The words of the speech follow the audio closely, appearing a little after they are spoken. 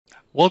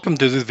Welcome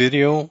to this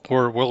video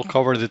where we'll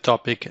cover the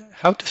topic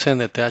how to send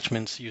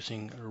attachments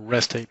using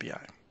REST API.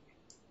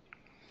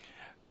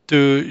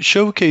 To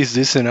showcase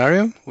this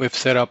scenario, we've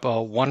set up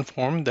one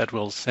form that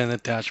will send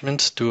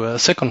attachments to a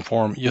second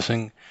form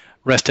using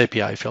REST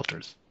API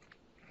filters.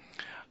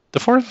 The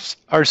forms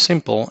are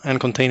simple and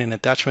contain an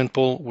attachment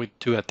pool with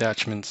 2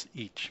 attachments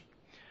each.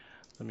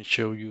 Let me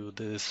show you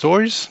the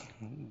source.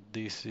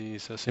 This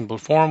is a simple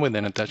form with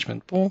an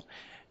attachment pool.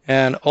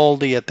 And all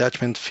the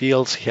attachment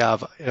fields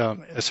have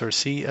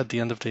SRC at the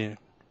end of the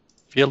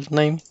field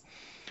name,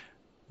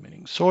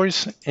 meaning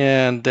source.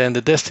 And then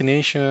the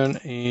destination,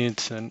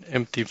 it's an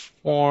empty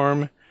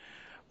form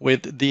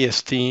with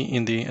DST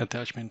in the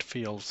attachment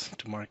fields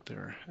to mark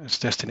there as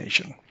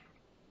destination.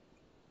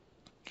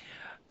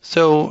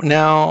 So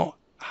now,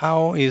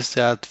 how is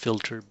that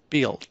filter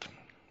built?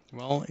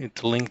 Well,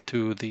 it's linked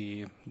to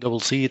the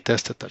CC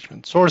test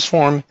attachment source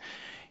form,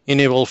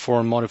 enable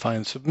for modify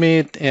and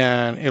submit,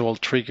 and it will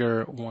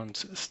trigger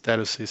once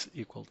status is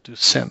equal to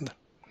send.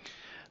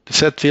 The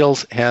set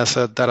fields has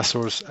a data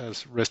source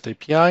as REST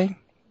API,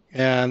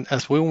 and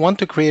as we want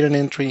to create an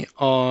entry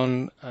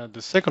on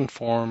the second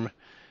form,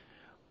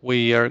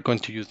 we are going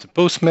to use the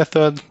post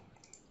method.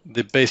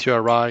 The base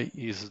URI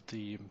is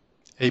the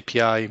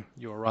API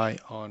URI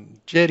on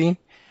Jetty,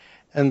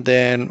 and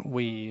then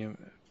we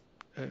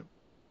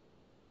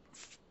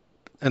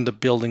end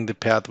up building the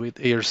path with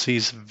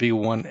ARC's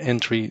v1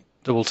 entry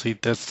CC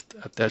test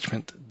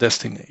attachment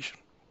destination.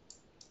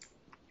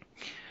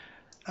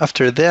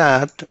 After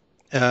that,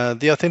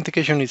 the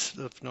authentication is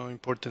of no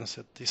importance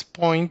at this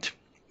point.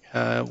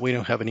 We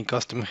don't have any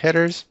custom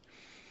headers.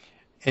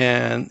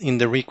 And in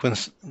the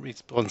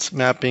response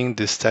mapping,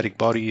 the static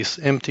body is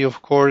empty,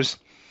 of course.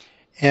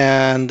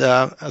 And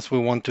as we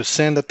want to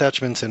send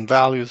attachments and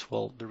values,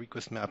 well, the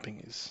request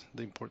mapping is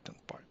the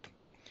important part.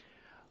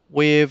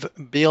 We've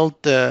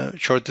built the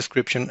short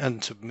description and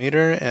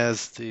submitter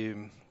as the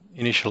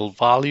initial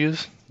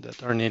values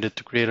that are needed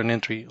to create an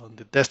entry on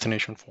the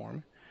destination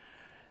form.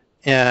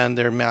 And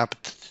they're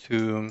mapped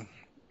to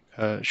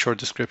short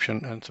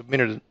description and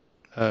submitter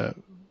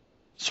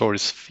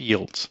source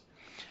fields.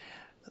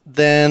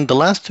 Then the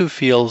last 2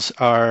 fields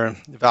are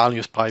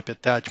values pipe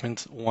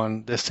attachments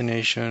 1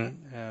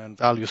 destination and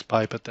values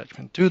pipe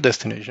attachment 2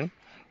 destination.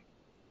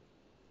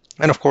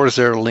 And of course,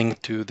 they're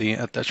linked to the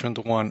attachment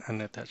 1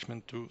 and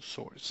attachment 2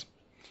 source.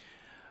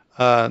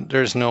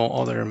 There's no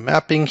other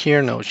mapping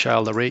here, no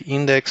child array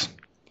index.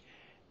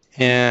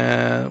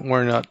 And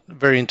we're not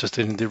very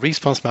interested in the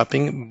response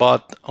mapping,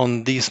 but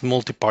on this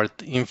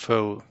multi-part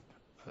info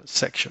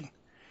section.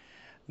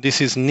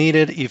 This is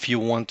needed if you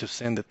want to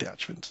send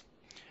attachments.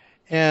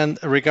 And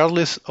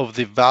regardless of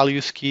the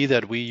values key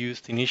that we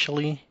used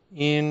initially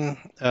in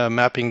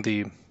mapping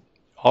the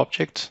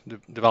objects,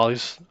 the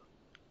values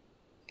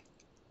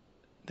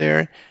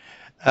there,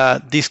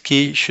 this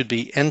key should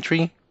be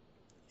entry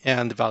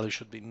and the value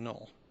should be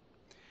null.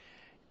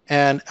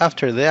 And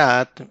after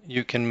that,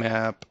 you can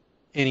map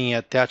any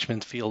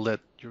attachment field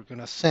that you're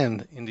going to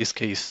send, in this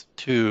case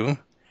 2,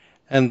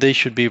 and they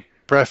should be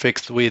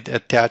prefixed with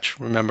attach,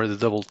 remember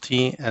the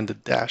T and the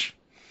dash.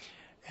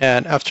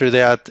 And after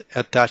that,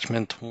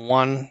 attachment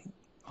 1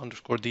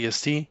 underscore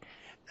DST,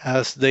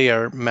 as they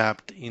are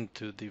mapped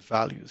into the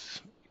values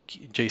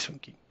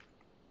JSON key.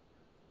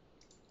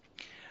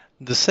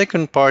 The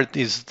second part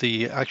is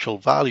the actual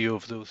value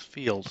of those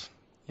fields.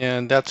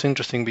 And that's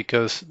interesting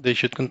because they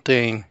should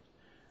contain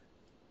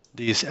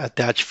this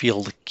attach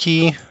field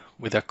key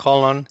with a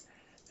colon,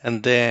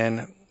 and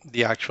then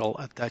the actual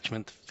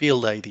attachment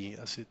field ID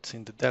as it's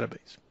in the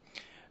database.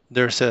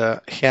 There's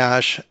a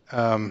hash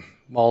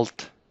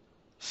mult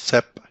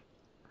sep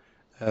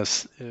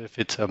as if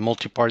it's a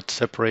multi-part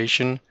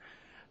separation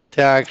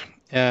tag,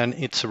 and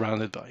it's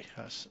surrounded by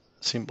hash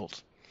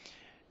symbols.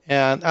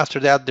 And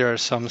after that, there are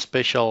some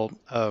special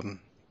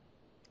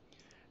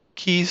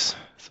keys,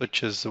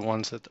 such as the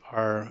ones that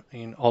are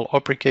in all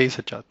uppercase,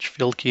 attach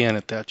field key and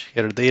attach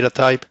header data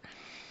type,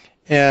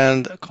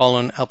 and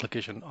colon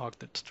application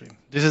octet stream.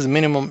 This is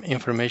minimum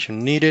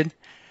information needed.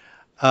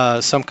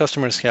 Some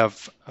customers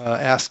have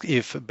asked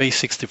if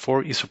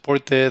base64 is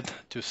supported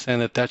to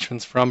send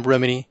attachments from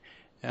Remedy,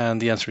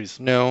 and the answer is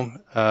no.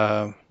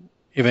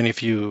 Even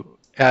if you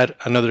add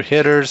another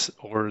headers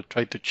or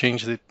try to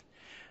change it,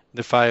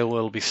 the file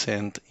will be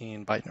sent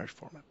in binary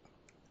format.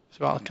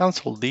 So I'll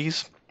cancel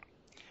these.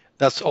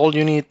 That's all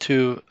you need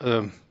to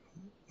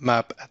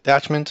map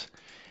attachments.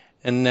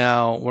 And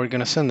now we're going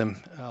to send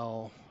them.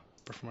 I'll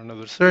perform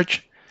another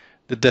search.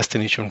 The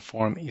destination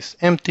form is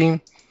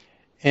empty.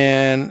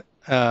 And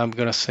I'm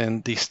going to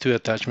send these 2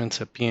 attachments,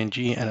 a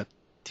PNG and a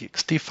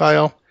TXT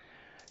file,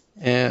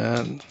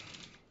 and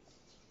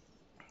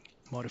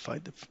modify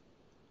the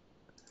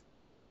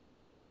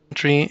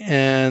entry,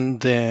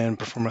 and then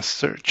perform a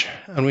search.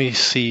 And we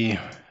see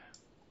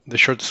the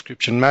short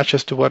description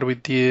matches to what we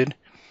did.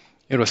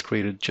 It was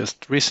created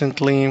just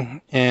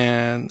recently,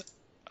 and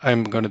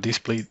I'm going to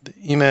display the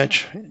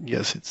image.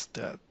 Yes, it's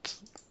that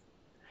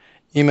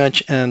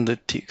image and the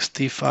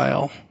TXT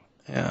file.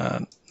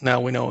 And now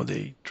we know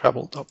they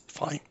traveled up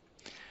fine.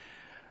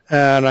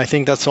 And I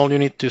think that's all you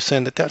need to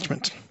send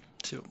attachments.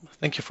 So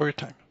thank you for your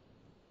time.